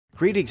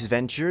Greetings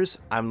adventurers,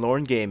 I'm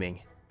Lauren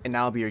Gaming, and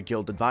I'll be your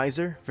guild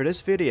advisor for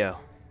this video.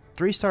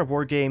 3-star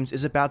war games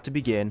is about to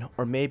begin,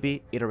 or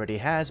maybe it already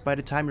has by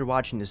the time you're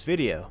watching this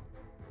video.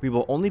 We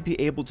will only be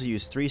able to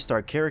use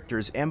 3-star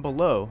characters and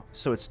below,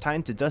 so it's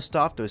time to dust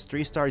off those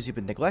 3 stars you've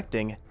been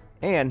neglecting,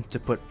 and to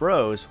put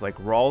bros like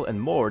Rawl and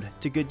Mord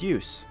to good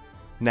use.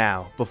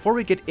 Now, before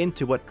we get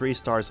into what 3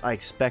 stars I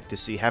expect to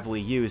see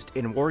heavily used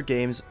in war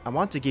games, I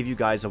want to give you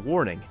guys a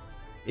warning.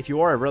 If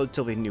you are a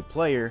relatively new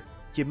player,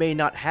 you may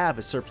not have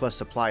a surplus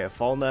supply of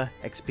Falna,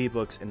 XP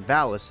books, and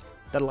Valis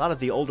that a lot of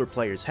the older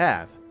players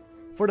have.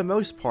 For the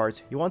most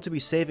part, you want to be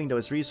saving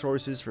those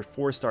resources for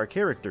 4-star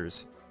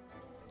characters.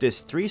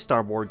 This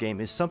 3-star war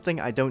game is something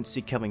I don't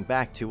see coming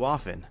back too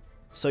often,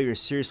 so you're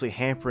seriously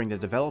hampering the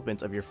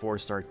development of your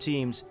 4-star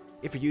teams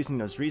if you're using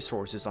those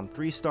resources on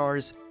 3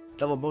 stars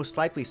that will most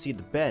likely see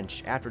the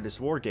bench after this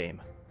war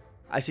game.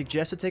 I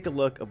suggest to take a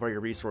look at where your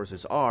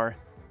resources are,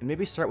 and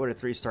maybe start with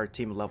a 3-star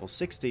team at level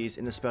 60s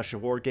in the special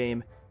war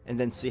game, and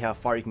then see how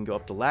far you can go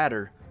up the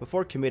ladder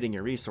before committing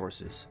your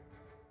resources.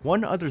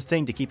 One other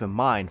thing to keep in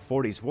mind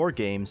for these war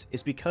games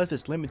is because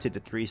it's limited to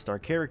 3-star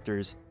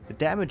characters, the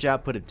damage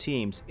output of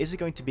teams isn't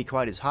going to be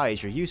quite as high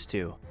as you're used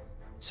to,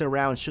 so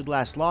rounds should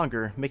last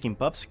longer, making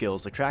buff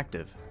skills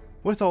attractive.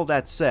 With all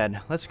that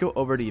said, let's go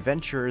over the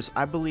adventurers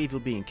I believe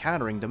you'll be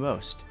encountering the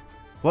most.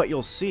 What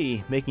you'll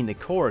see making the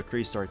core of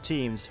 3-star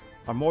teams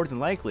are more than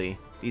likely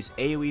these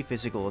AoE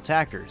physical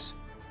attackers.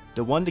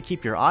 The one to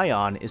keep your eye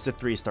on is the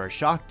 3-star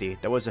Shakti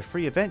that was a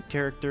free event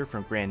character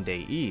from Grand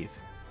Day Eve.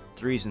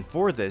 The reason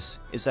for this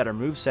is that her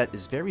moveset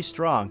is very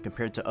strong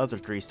compared to other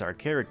 3-star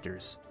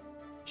characters.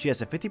 She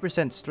has a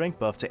 50% strength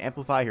buff to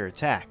amplify her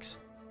attacks,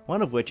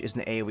 one of which is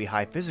an AoE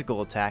high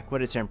physical attack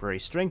with a temporary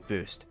strength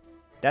boost.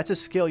 That's a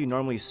skill you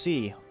normally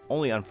see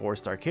only on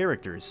 4-star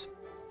characters.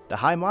 The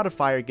high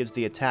modifier gives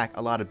the attack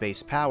a lot of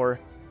base power,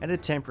 and a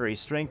temporary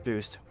strength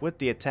boost with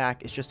the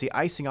attack is just the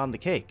icing on the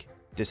cake.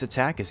 This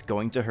attack is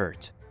going to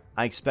hurt.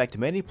 I expect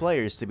many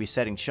players to be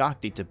setting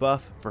Shakti to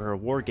buff for her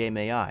war game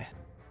AI.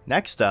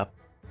 Next up,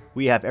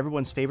 we have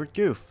everyone's favorite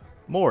goof,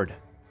 Mord.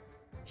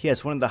 He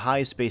has one of the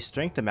highest base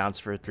strength amounts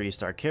for a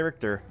 3-star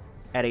character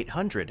at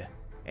 800,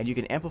 and you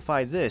can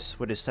amplify this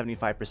with his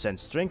 75%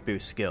 strength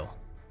boost skill.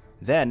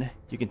 Then,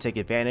 you can take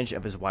advantage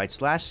of his wide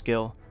slash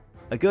skill,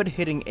 a good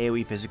hitting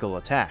AoE physical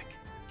attack.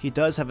 He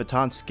does have a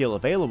taunt skill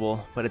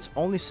available, but it's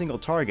only single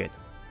target,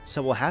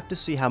 so we'll have to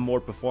see how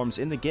Mord performs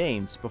in the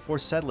games before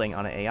settling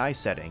on an AI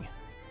setting.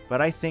 But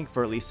I think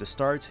for at least a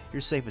start,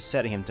 you're safe with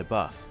setting him to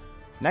buff.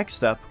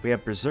 Next up, we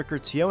have Berserker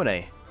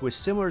Tione, who is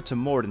similar to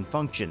Mord in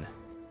function.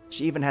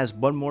 She even has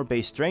one more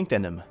base strength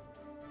in him.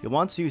 You'll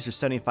want to use her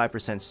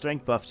 75%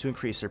 strength buff to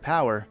increase her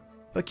power,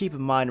 but keep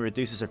in mind it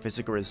reduces her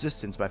physical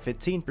resistance by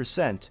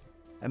 15%,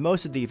 and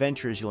most of the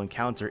adventurers you'll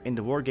encounter in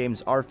the war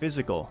games are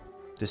physical.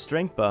 The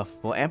strength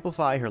buff will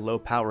amplify her low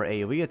power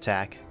AoE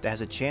attack that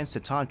has a chance to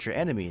taunt your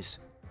enemies.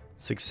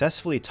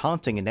 Successfully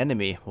taunting an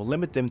enemy will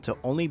limit them to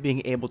only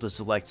being able to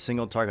select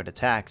single target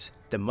attacks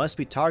that must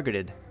be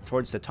targeted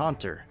towards the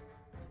taunter.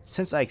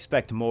 Since I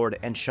expect Mord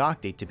and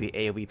Shakti to be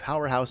AoE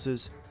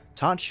powerhouses,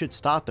 taunts should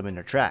stop them in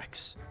their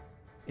tracks.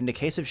 In the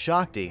case of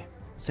Shakti,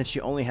 since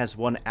she only has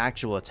one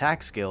actual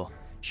attack skill,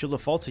 she'll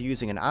default to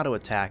using an auto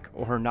attack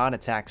or her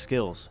non-attack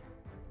skills.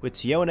 With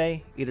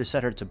Tione, either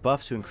set her to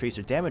buff to increase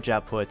her damage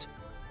output,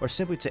 or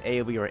simply to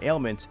AoE or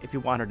ailment if you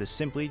want her to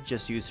simply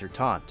just use her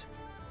taunt.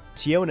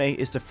 Tione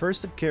is the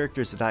first of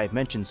characters that I have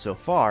mentioned so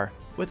far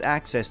with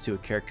access to a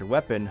character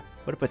weapon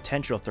with a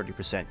potential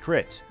 30%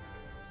 crit.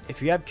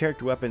 If you have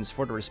character weapons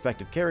for the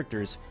respective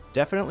characters,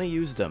 definitely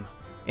use them.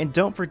 And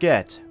don't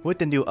forget, with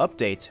the new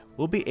update,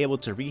 we'll be able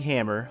to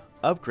rehammer,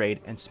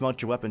 upgrade, and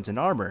smelt your weapons and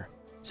armor,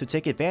 so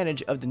take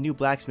advantage of the new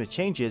blacksmith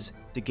changes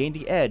to gain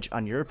the edge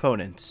on your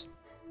opponents.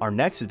 Our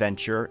next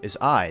adventurer is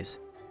Eyes.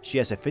 She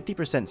has a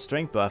 50%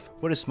 strength buff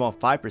with a small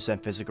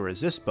 5% physical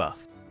resist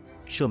buff.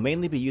 She'll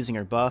mainly be using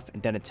her buff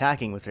and then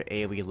attacking with her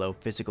AoE low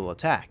physical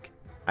attack.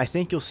 I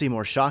think you'll see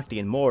more Shakti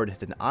and Mord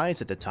than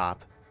Eyes at the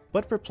top,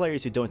 but for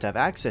players who don't have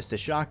access to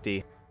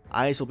Shakti,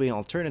 Eyes will be an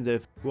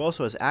alternative who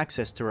also has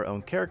access to her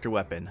own character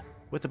weapon,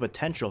 with a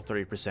potential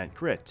 30%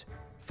 crit.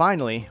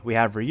 Finally, we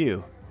have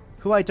Ryu,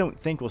 who I don't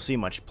think will see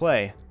much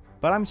play,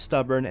 but I'm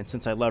stubborn and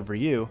since I love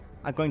Ryu,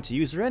 I'm going to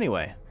use her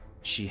anyway.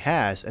 She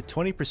has a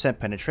 20%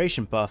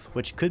 penetration buff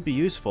which could be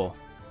useful,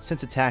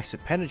 since attacks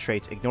that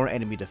penetrate ignore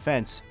enemy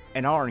defense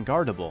and are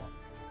unguardable.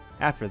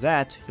 After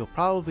that, you'll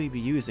probably be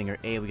using her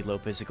AoE low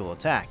physical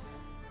attack.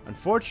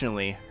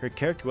 Unfortunately, her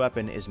character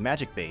weapon is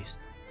magic based,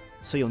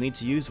 so you'll need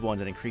to use one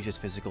that increases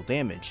physical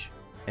damage.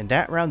 And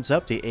that rounds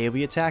up the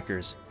AoE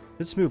attackers.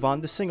 Let's move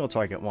on to single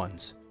target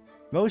ones.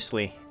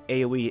 Mostly,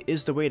 AoE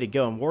is the way to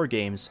go in war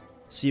games,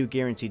 so you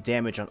guarantee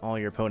damage on all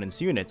your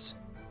opponent's units,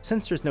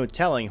 since there's no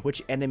telling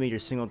which enemy your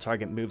single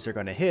target moves are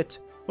going to hit,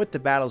 with the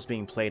battles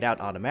being played out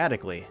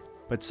automatically.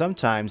 But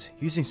sometimes,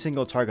 using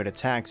single target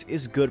attacks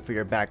is good for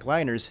your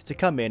backliners to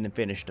come in and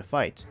finish the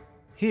fight.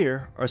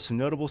 Here are some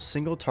notable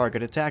single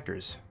target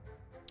attackers.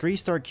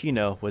 3-star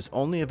Kino was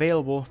only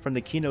available from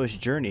the Kino's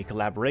Journey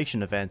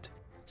collaboration event,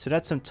 so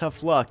that's some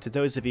tough luck to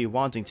those of you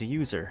wanting to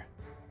use her.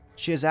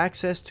 She has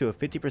access to a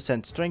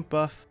 50% strength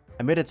buff,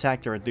 a mid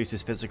attack that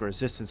reduces physical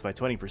resistance by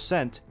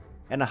 20%,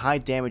 and a high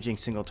damaging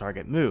single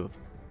target move.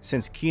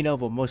 Since Kino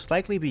will most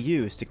likely be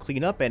used to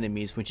clean up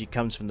enemies when she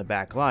comes from the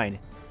back line,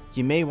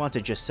 you may want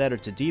to just set her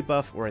to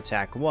debuff or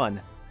attack 1,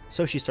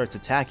 so she starts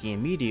attacking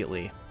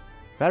immediately,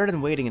 rather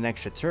than waiting an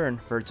extra turn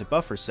for her to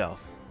buff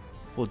herself.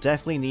 We'll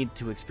definitely need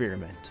to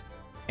experiment.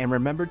 And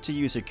remember to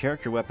use your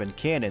character weapon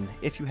Cannon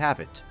if you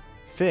have it.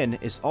 Finn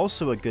is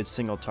also a good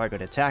single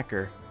target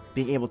attacker,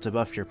 being able to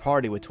buff your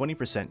party with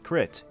 20%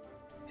 crit.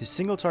 His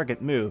single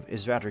target move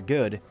is rather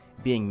good,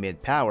 being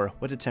mid power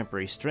with a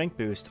temporary strength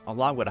boost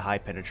along with a high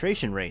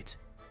penetration rate.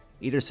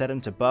 Either set him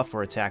to buff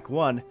or attack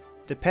 1,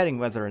 depending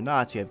whether or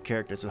not you have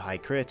characters with high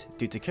crit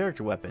due to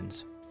character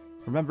weapons.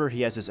 Remember,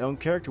 he has his own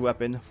character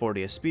weapon,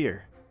 Fortius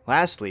Spear.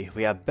 Lastly,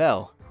 we have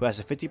Bell, who has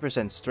a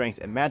 50% strength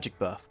and magic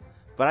buff,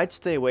 but I'd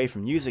stay away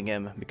from using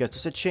him because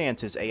there's a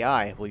chance his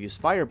AI will use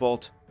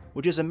Firebolt,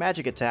 which is a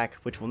magic attack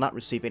which will not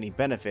receive any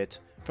benefit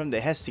from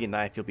the Hestian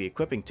knife you'll be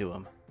equipping to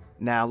him.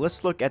 Now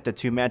let's look at the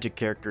 2 magic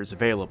characters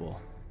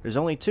available. There's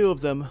only 2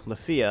 of them,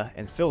 Lafia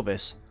and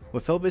Philvis,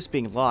 with Philvis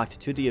being locked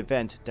to the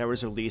event that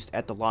was released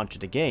at the launch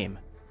of the game.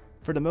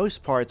 For the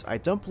most part, I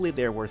don't believe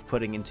they are worth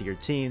putting into your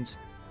teams,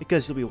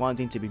 because you'll be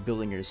wanting to be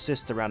building your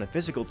assist around a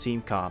physical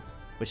team comp,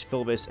 which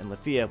Philvis and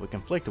Lafia would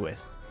conflict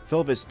with.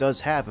 Philvis does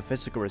have a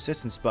physical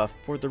resistance buff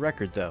for the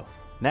record though.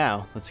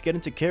 Now, let's get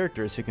into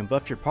characters who can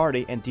buff your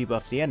party and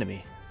debuff the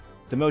enemy.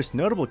 The most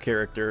notable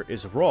character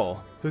is Roll,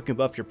 who can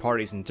buff your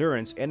party's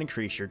endurance and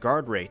increase your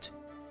guard rate.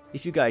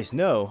 If you guys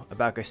know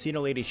about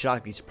Casino Lady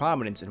Shakti's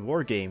prominence in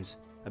war games,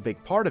 a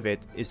big part of it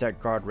is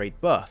that guard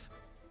rate buff.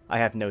 I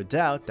have no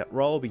doubt that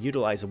Roll will be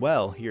utilized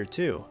well here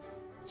too.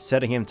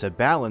 Setting him to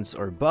balance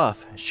or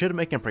buff should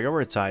make him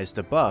prioritize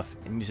the buff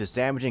and use his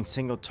damaging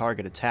single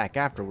target attack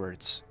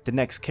afterwards. The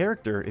next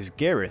character is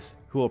Gareth,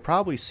 who will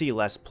probably see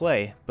less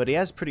play, but he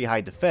has pretty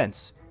high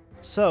defense,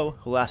 so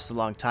he'll last a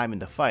long time in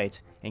the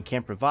fight and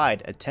can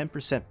provide a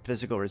 10%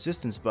 physical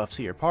resistance buff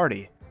to your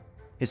party.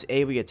 His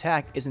AoE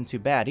attack isn't too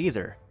bad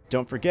either.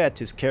 Don't forget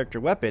his character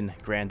weapon,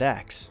 Grand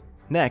Axe.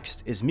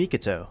 Next is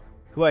Mikoto,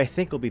 who I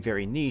think will be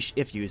very niche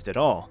if used at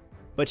all,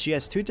 but she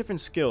has 2 different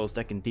skills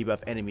that can debuff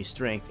enemy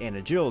strength and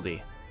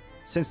agility.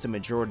 Since the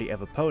majority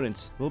of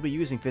opponents will be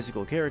using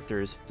physical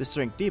characters, the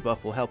strength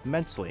debuff will help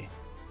immensely.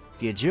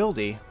 The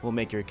agility will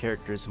make your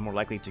characters more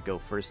likely to go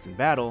first in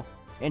battle,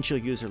 and she'll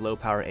use her low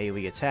power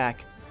AoE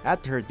attack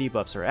after her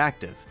debuffs are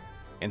active.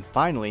 And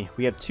finally,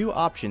 we have 2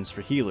 options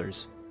for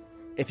healers.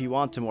 If you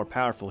want a more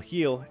powerful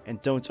heal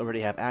and don't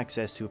already have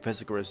access to a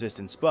physical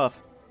resistance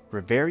buff,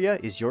 Reveria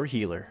is your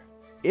healer.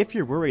 If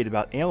you're worried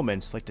about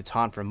ailments like the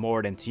taunt from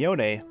Mord and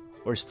Tione,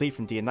 or sleep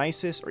from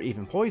Dionysus, or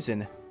even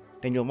poison,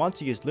 then you'll want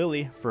to use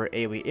Lily for her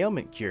AoE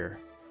ailment cure.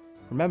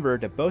 Remember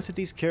that both of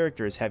these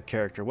characters have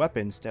character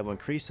weapons that will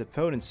increase the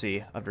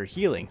potency of their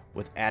healing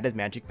with added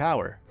magic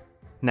power.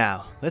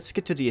 Now, let's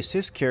get to the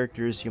assist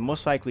characters you'll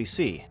most likely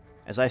see.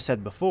 As I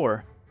said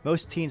before,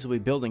 most teams will be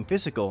building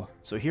physical,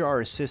 so here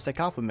are assists that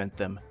complement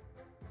them.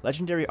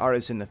 Legendary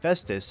Artisan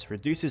Hephaestus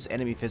reduces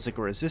enemy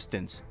physical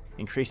resistance,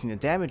 increasing the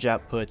damage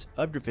output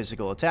of your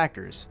physical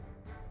attackers.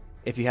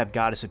 If you have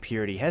Goddess of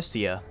Purity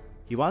Hestia,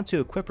 you want to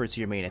equip her to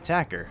your main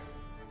attacker,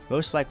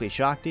 most likely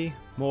Shakti,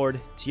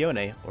 Mord,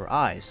 Tione, or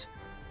Eyes.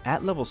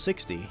 At level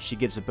 60, she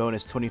gives a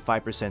bonus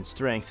 25%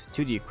 strength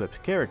to the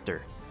equipped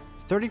character,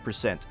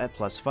 30% at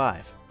plus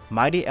 5.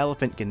 Mighty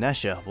Elephant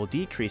Ganesha will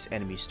decrease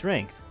enemy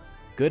strength,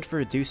 good for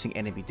reducing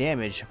enemy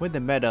damage when the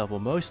meta will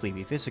mostly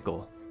be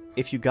physical.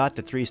 If you got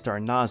the 3-star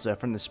Naza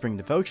from the Spring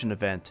Devotion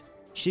event,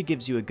 she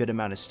gives you a good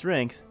amount of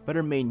strength, but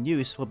her main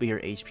use will be her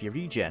HP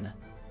regen.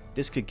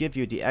 This could give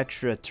you the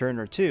extra turn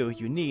or 2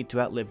 you need to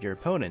outlive your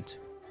opponent.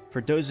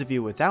 For those of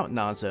you without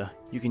Naza,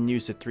 you can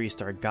use the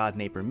 3-star God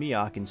Neighbor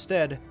Miak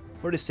instead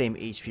for the same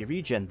HP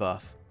regen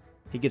buff.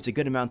 He gives a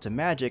good amount of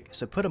magic,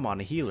 so put him on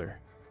a healer.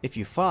 If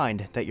you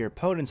find that your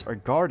opponents are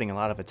guarding a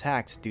lot of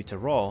attacks due to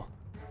Roll,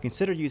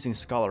 consider using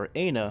Scholar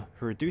Aina,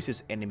 who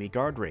reduces enemy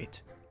guard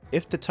rate.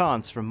 If the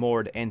taunts from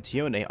Mord and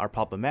Tione are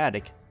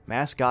problematic,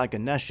 Mask God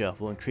Ganesha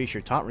will increase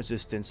your taunt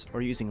resistance,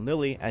 or using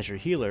Lily as your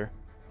healer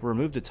will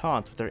remove the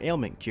taunt with their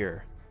ailment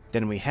cure.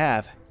 Then we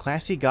have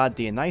Classy God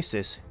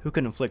Dionysus, who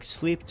can inflict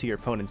sleep to your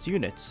opponent's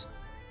units.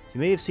 You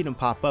may have seen him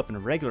pop up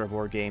in regular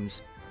war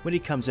games when he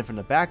comes in from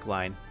the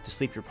backline to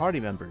sleep your party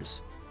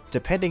members.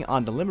 Depending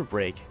on the limit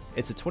break,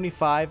 it's a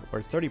 25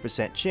 or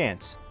 30%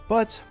 chance,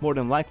 but more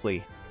than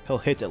likely, he'll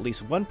hit at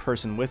least one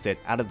person with it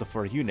out of the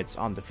 4 units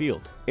on the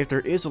field. If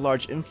there is a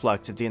large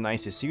influx of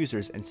Dionysus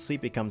users and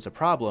sleep becomes a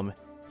problem,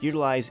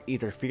 utilize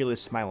either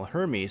Fearless Smile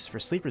Hermes for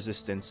sleep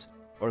resistance,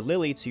 or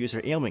Lily to use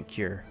her ailment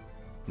cure.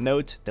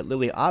 Note that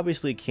Lily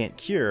obviously can't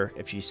cure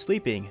if she's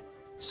sleeping,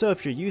 so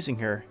if you're using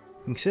her,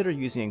 consider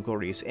using a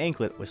Glorious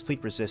Anklet with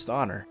sleep resist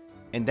on her.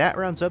 And that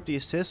rounds up the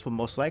assists we'll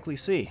most likely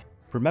see.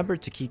 Remember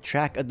to keep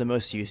track of the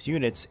most used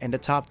units and the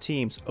top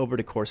teams over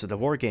the course of the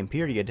wargame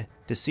period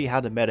to see how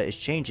the meta is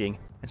changing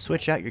and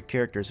switch out your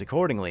characters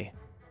accordingly.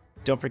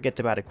 Don't forget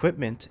about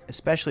equipment,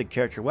 especially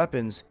character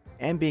weapons,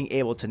 and being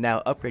able to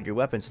now upgrade your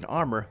weapons and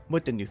armor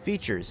with the new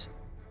features.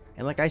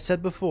 And like I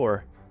said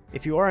before,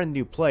 if you are a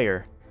new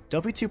player,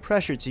 don't be too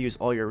pressured to use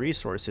all your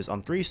resources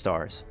on 3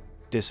 stars.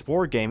 This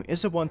board game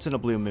is a once in a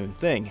blue moon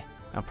thing,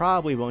 and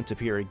probably won't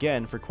appear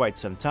again for quite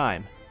some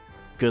time.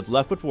 Good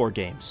luck with war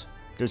games.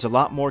 There's a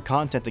lot more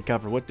content to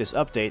cover with this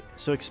update,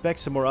 so expect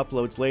some more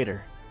uploads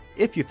later.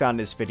 If you found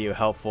this video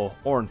helpful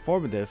or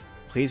informative,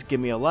 please give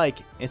me a like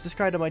and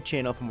subscribe to my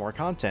channel for more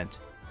content.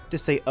 To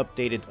stay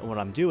updated on what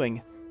I'm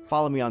doing,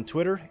 follow me on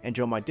Twitter and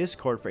join my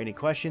Discord for any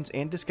questions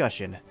and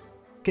discussion.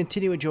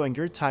 Continue enjoying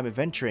your time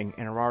adventuring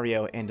in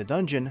Aurario and the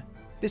dungeon.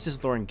 This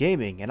is Lauren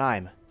Gaming, and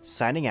I'm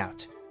signing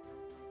out.